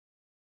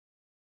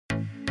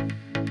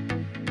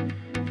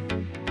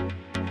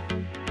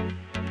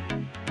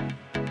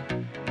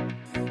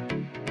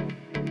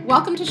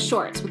Welcome to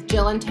Shorts with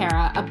Jill and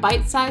Tara, a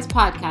bite-sized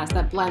podcast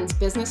that blends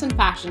business and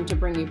fashion to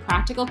bring you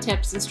practical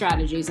tips and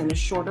strategies in a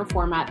shorter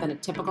format than a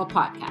typical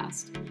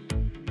podcast.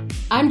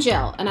 I'm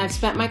Jill, and I've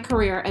spent my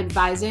career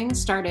advising,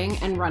 starting,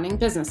 and running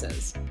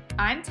businesses.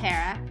 I'm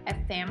Tara, a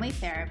family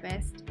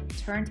therapist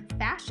turned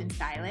fashion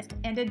stylist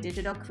and a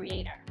digital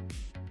creator.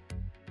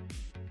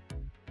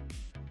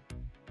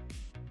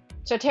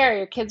 So Tara,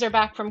 your kids are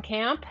back from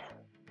camp?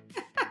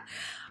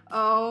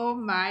 Oh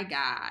my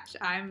gosh.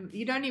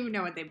 You don't even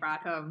know what they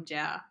brought home,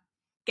 Jill.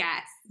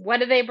 Guess. What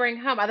did they bring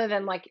home other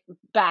than like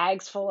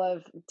bags full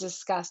of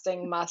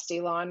disgusting,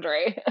 musty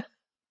laundry?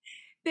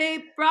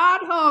 They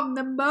brought home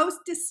the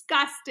most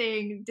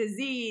disgusting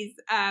disease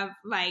of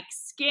like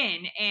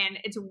skin, and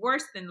it's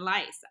worse than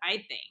lice, I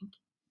think.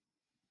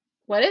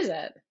 What is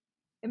it?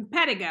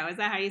 Impetigo, is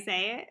that how you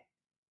say it?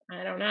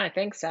 I don't know. I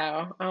think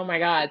so. Oh my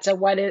God. So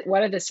what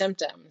are the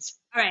symptoms?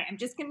 All right, I'm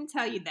just going to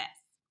tell you this.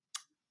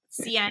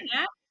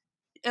 Sienna,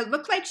 it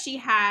looked like she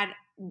had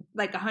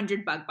like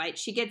 100 bug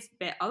bites. She gets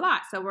bit a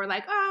lot. So we're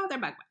like, oh, they're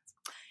bug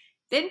bites.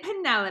 Then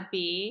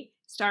Penelope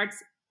starts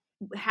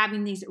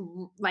having these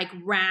like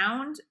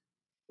round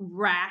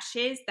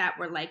rashes that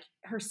were like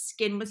her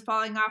skin was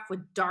falling off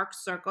with dark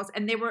circles,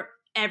 and they were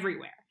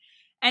everywhere.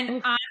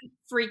 And I'm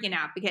freaking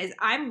out because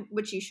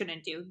which you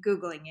shouldn't do,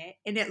 Googling it.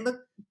 And it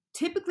looked,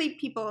 typically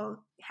people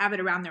have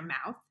it around their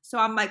mouth. So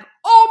I'm like,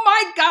 oh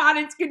my God,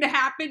 it's going to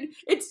happen.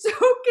 It's so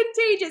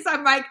contagious.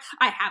 I'm like,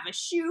 I have a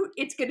shoot.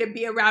 It's going to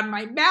be around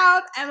my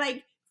mouth. I'm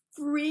like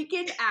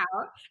freaking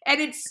out.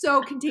 And it's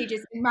so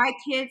contagious. And my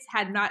kids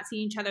had not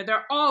seen each other.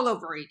 They're all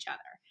over each other.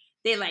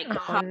 They like,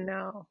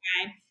 no.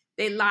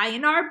 They lie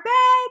in our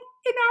bed.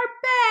 And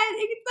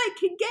like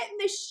can get in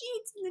the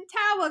sheets and the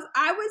towels.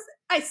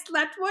 I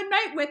slept one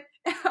night with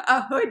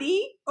a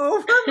hoodie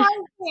over my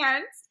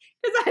pants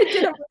because I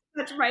didn't want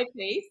to touch my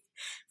face,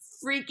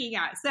 freaking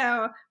out.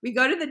 So we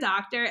go to the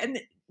doctor, and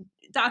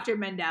Dr.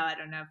 Mendel, I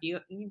don't know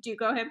if you do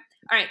go him.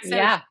 All right. So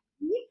yeah.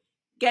 He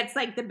gets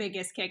like the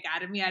biggest kick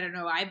out of me. I don't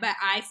know why, but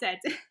I said,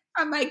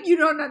 I'm like, you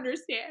don't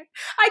understand.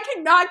 I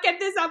cannot get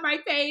this on my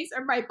face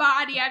or my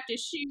body. I have to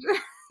shoot.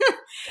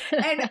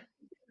 And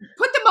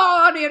put them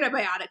all on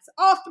antibiotics,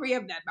 all three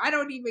of them. I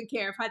don't even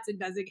care if Hudson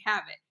doesn't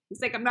have it.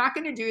 He's like, I'm not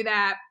going to do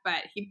that.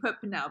 But he put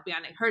Penelope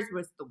on it. Hers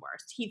was the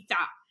worst. He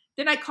thought.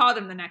 Then I called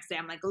him the next day.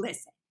 I'm like,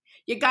 listen,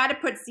 you got to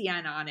put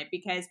Sienna on it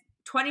because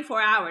 24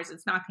 hours,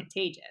 it's not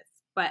contagious.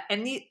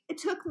 It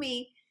took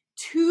me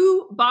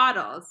 2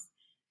 bottles,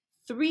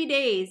 3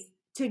 days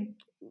to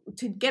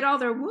get all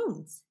their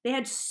wounds. They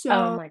had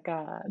Oh my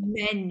God.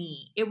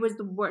 many. It was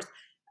the worst.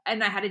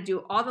 And I had to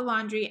do all the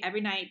laundry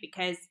every night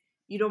because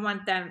you don't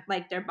want them,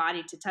 like their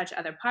body, to touch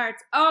other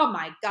parts. Oh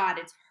my God,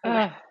 it's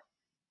horrific.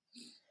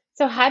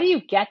 So how do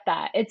you get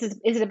that? Is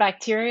it a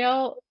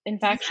bacterial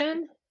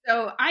infection?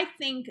 So I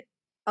think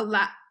a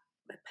lot.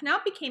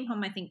 Penelope came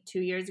home, I think 2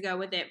 years ago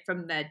with it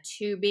from the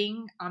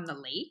tubing on the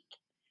lake.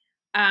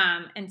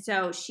 And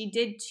so she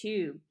did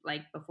tube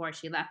like before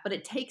she left, but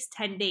it takes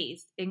 10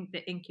 days in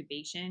the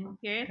incubation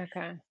period.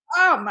 Okay.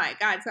 Oh my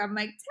God. So I'm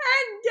like,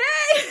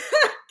 10 days.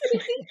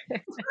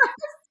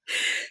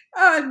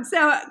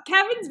 So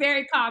Kevin's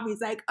very calm.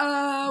 He's like,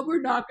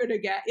 we're not going to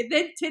get it.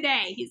 Then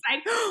today he's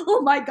like,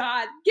 oh my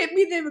God, get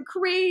me the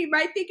cream.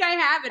 I think I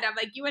have it. I'm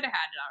like, you would have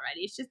had it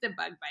already. It's just a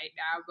bug bite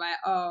now.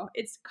 But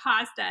it's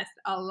cost us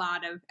a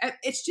lot of,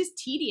 it's just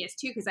tedious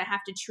too, because I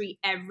have to treat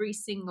every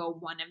single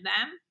one of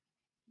them.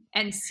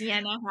 And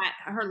Sienna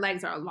her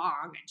legs are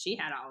long and she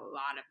had a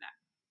lot of them.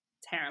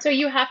 Terrible. So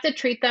you have to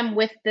treat them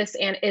with this,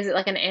 and is it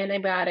like an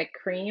antibiotic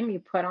cream you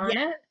put on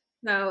it?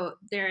 So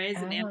there is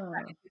an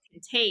antibiotic you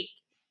can take,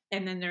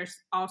 and then there's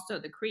also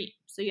the cream.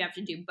 So you have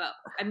to do both.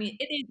 I mean,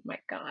 it is my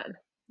God,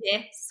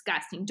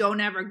 disgusting.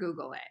 Don't ever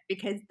Google it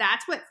because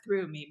that's what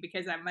threw me.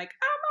 Because I'm like,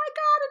 oh my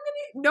God, and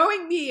then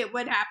knowing me, it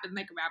would happen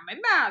like around my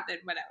mouth and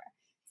whatever.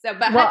 So,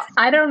 but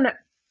I don't know.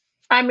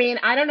 I mean,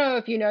 I don't know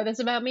if you know this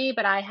about me,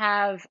 but I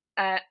have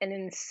an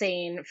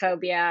insane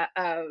phobia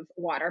of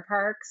water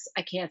parks.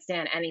 I can't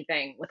stand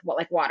anything with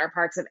water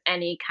parks of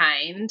any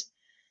kind.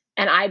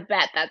 And I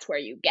bet that's where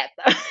you get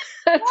them.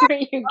 That's where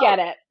you get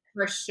it.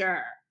 For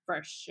sure.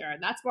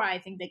 That's why I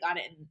think they got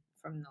it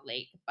from the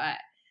lake. But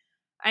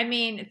I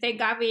mean, thank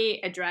God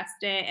we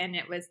addressed it and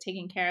it was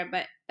taken care of.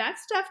 But that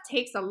stuff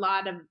takes a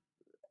lot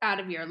out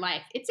of your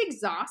life. It's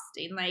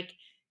exhausting. Like,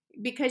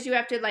 because you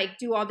have to like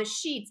do all the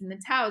sheets and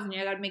the towels, and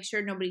you got to make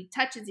sure nobody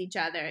touches each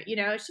other. You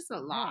know, it's just a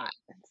lot.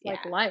 It's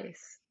like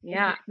lice.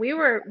 Yeah.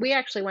 We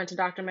actually went to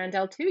Dr.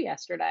 Mendel too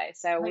yesterday.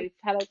 So we've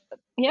had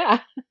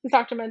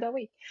Dr. Mendel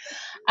week.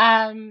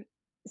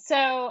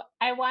 So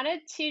I wanted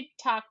to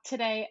talk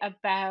today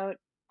about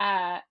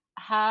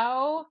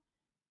how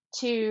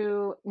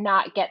to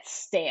not get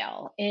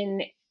stale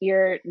in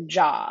your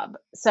job.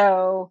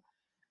 So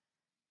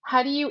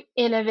how do you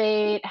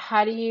innovate?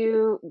 How do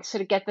you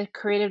sort of get the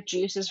creative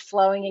juices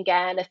flowing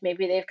again if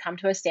maybe they've come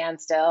to a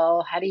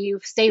standstill? How do you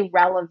stay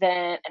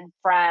relevant and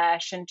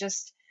fresh? And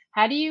just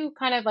how do you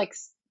kind of like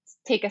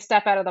take a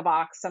step out of the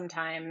box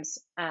sometimes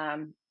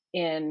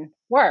in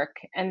work?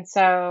 And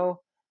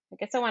so I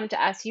guess I wanted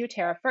to ask you,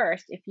 Tara,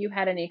 first, if you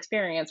had any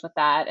experience with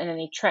that and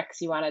any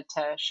tricks you wanted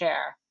to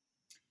share.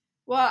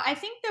 Well, I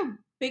think the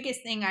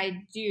biggest thing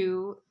I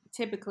do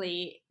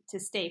typically to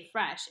stay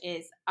fresh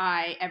is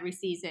I every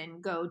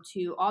season go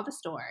to all the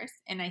stores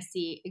and I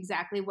see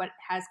exactly what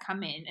has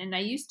come in. And I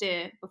used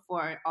to,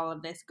 before all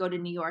of this, go to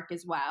New York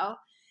as well.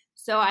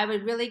 So I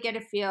would really get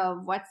a feel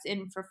of what's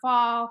in for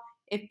fall.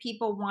 If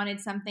people wanted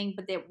something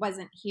but it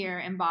wasn't here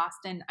in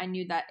Boston, I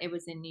knew that it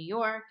was in New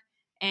York.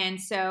 And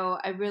so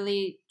I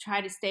really try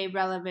to stay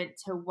relevant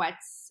to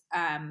what's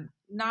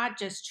not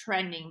just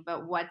trending,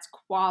 but what's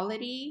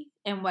quality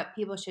and what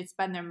people should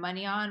spend their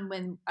money on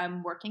when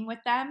I'm working with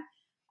them.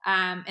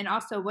 And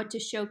also what to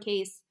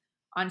showcase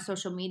on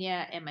social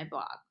media and my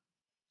blog.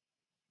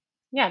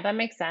 Yeah, that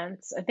makes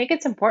sense. I think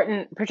it's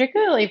important,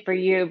 particularly for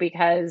you,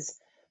 because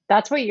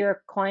that's what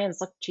your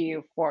clients look to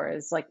you for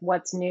is like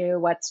what's new,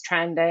 what's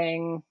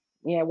trending,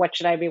 what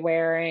should I be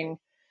wearing?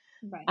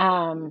 Right.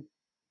 Um,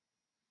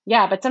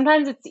 yeah, but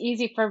sometimes it's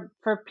easy for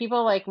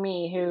people like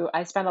me who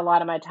I spend a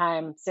lot of my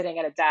time sitting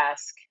at a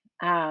desk.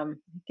 I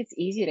think it's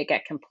easy to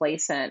get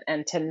complacent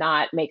and to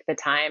not make the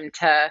time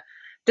to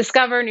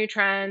discover new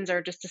trends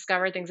or just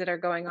discover things that are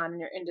going on in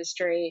your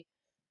industry.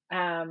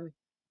 Um,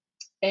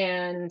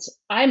 and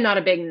I'm not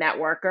a big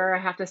networker,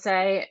 I have to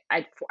say.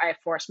 I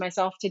force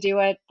myself to do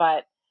it,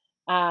 but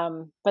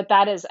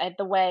that is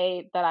the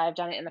way that I've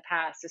done it in the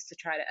past is to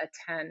try to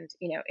attend,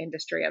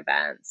 industry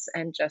events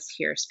and just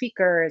hear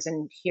speakers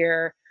and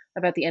hear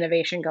about the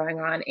innovation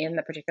going on in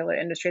the particular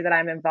industry that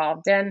I'm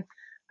involved in.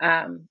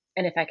 And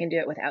if I can do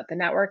it without the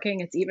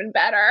networking, it's even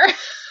better.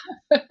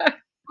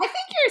 I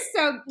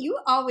think you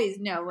always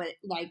know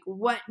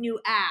what new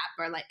app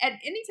or like, and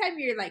anytime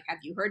you're like, have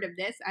you heard of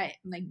this? I'm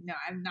like, no,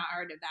 I've not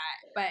heard of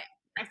that.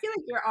 But I feel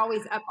like you're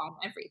always up on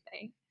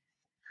everything.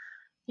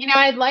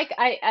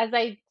 As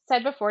I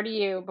said before to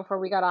you before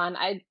we got on,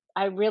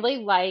 I really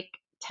like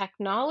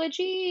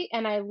technology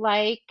and I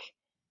like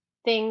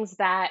things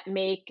that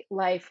make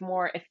life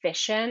more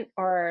efficient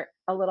or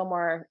a little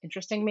more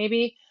interesting,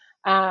 maybe.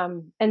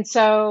 And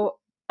so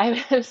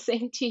I was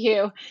saying to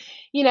you,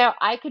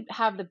 I could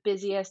have the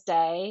busiest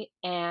day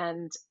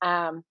and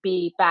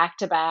be back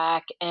to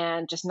back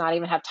and just not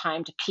even have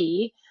time to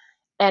pee.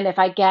 And if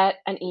I get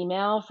an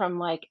email from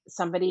like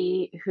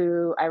somebody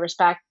who I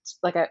respect,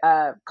 like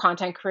a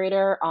content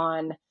creator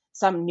on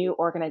some new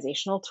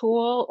organizational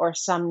tool or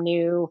some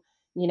new,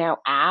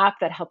 app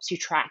that helps you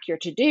track your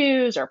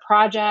to-dos or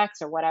projects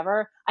or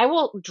whatever, I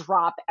will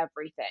drop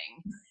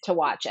everything to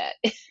watch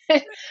it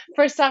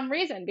for some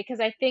reason, because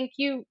I think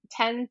you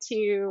tend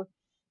to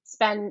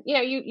spend,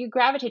 you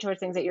gravitate towards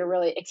things that you're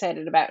really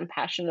excited about and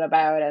passionate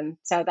about. And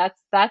so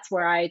that's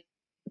where I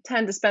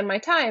tend to spend my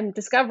time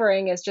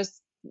discovering is just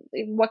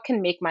what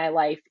can make my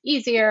life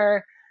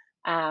easier,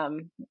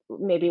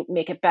 maybe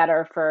make it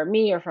better for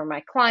me or for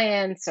my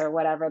clients or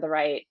whatever the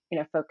right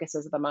focus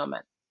is at the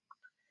moment.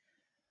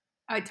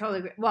 I totally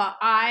agree. Well,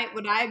 I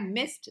what I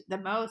missed the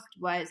most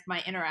was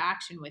my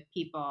interaction with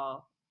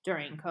people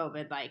during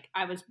COVID. Like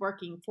I was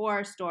working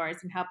for stores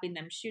and helping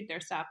them shoot their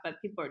stuff, but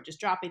people were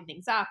just dropping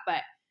things off.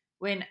 But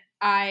when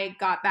I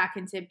got back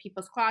into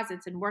people's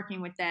closets and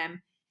working with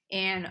them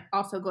and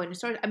also going to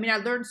stores, I mean, I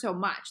learned so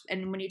much.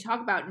 And when you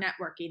talk about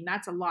networking,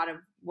 that's a lot of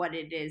what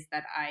it is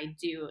that I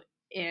do.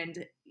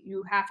 And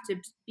you have to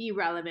be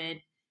relevant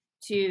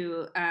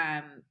to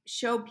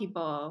show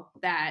people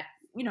that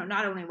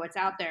not only what's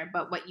out there,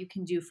 but what you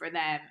can do for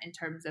them in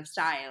terms of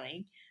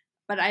styling.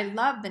 But I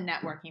love the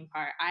networking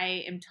part.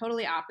 I am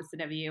totally opposite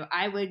of you.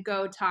 I would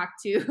go talk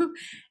to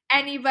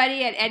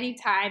anybody at any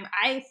time.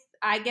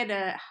 I get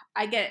a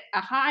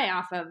high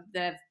off of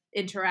the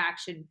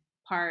interaction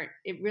part.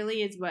 It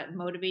really is what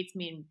motivates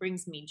me and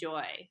brings me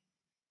joy.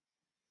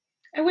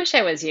 I wish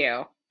I was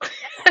you.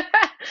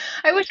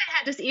 I wish I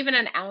had just even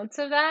an ounce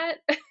of that.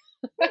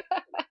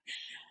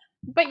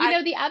 But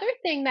I the other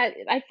thing that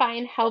I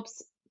find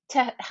helps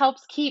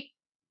keep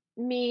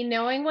me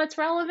knowing what's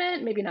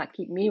relevant, maybe not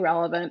keep me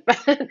relevant,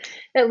 but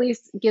at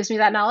least gives me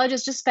that knowledge,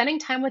 is just spending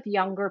time with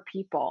younger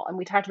people. And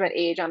we talked about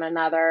age on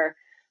another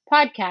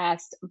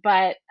podcast,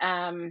 but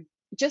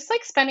just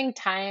like spending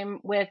time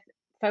with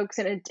folks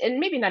and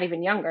maybe not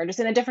even younger,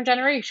 just in a different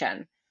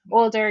generation,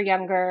 older,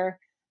 younger,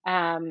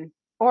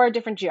 or a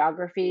different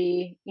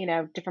geography,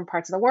 different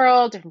parts of the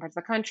world, different parts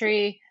of the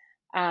country.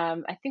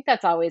 I think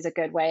that's always a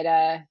good way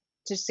to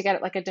just to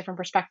get like a different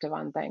perspective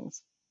on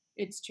things.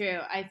 It's true.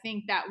 I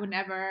think that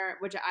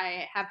which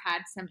I have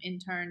had some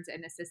interns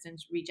and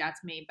assistants reach out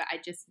to me, but I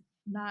just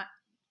not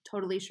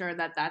totally sure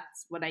that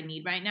that's what I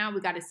need right now.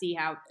 We got to see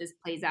how this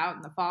plays out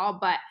in the fall,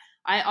 but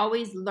I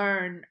always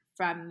learn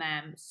from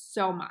them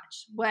so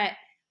much. What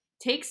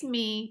takes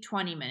me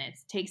 20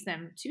 minutes takes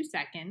them 2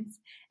 seconds,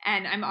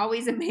 and I'm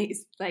always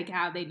amazed like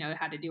how they know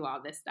how to do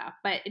all this stuff.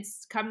 But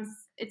it's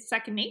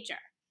second nature.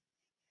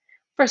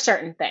 For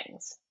certain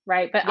things,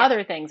 right? But Yeah.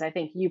 other things, I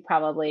think you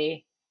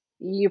probably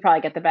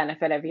get the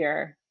benefit of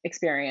your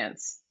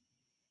experience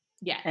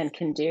Yes. and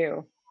can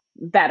do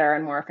better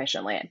and more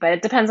efficiently. But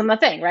it depends on the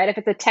thing, right? If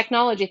it's a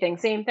technology thing,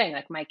 same thing.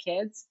 Like my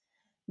kids,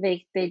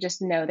 they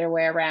just know their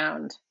way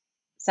around,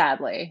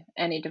 sadly,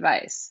 any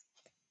device.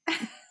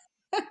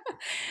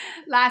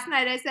 Last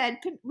night I said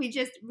we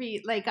just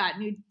got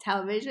new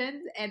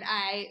televisions, and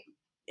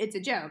it's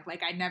a joke.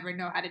 Like, I never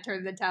know how to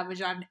turn the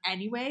television on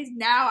anyways.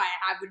 Now I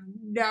have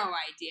no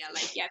idea.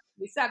 Like, you have to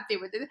do something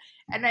with it.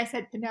 And I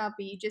said,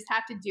 Penelope, you just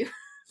have to do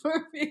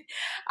for me.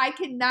 I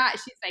cannot.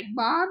 She's like,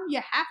 Mom, you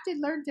have to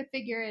learn to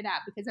figure it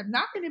out because I'm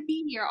not going to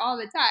be here all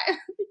the time.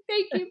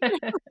 Thank you.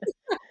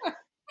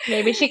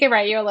 Maybe she could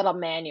write you a little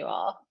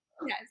manual.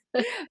 Yes.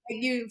 Like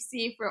you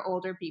see for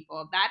older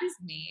people. That is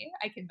me.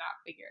 I cannot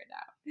figure it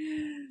out.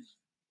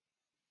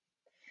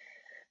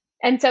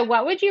 And so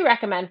what would you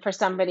recommend for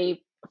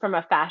somebody from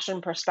a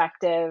fashion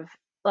perspective?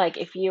 Like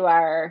if you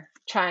are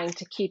trying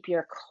to keep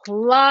your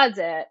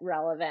closet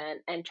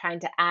relevant and trying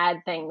to add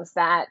things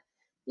that,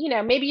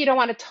 maybe you don't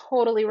want to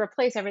totally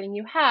replace everything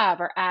you have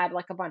or add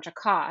like a bunch of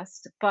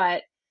cost,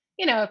 but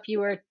if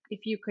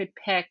you could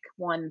pick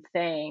one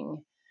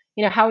thing,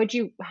 how would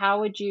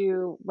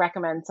you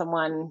recommend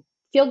someone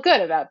feel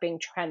good about being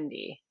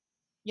trendy?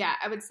 Yeah,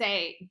 I would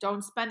say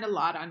don't spend a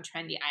lot on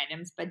trendy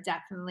items, but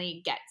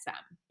definitely get some,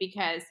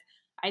 because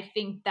I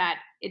think that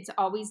it's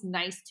always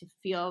nice to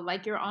feel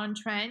like you're on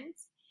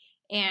trends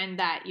and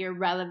that you're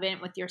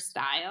relevant with your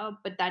style,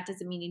 but that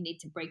doesn't mean you need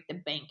to break the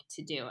bank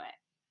to do it.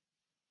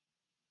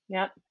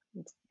 Yep,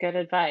 it's good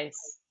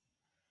advice.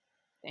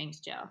 Thanks,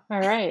 Jill. All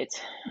right.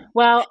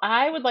 Well,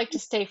 I would like to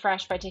stay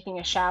fresh by taking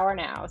a shower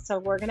now, so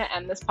we're going to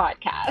end this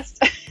podcast.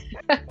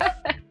 All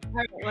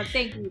right, well,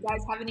 thank you. You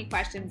guys have any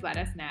questions, let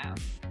us know.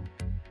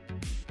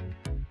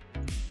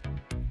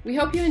 We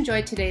hope you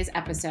enjoyed today's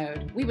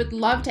episode. We would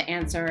love to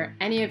answer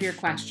any of your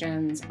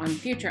questions on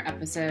future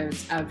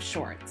episodes of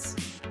Shorts.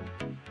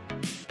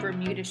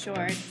 Bermuda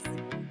shorts,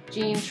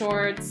 jean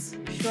shorts,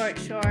 short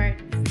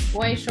shorts,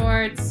 boy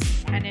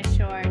shorts, tennis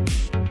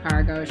shorts,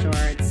 cargo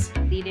shorts,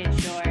 pleated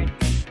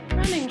shorts,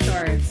 running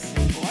shorts,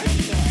 board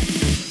shorts.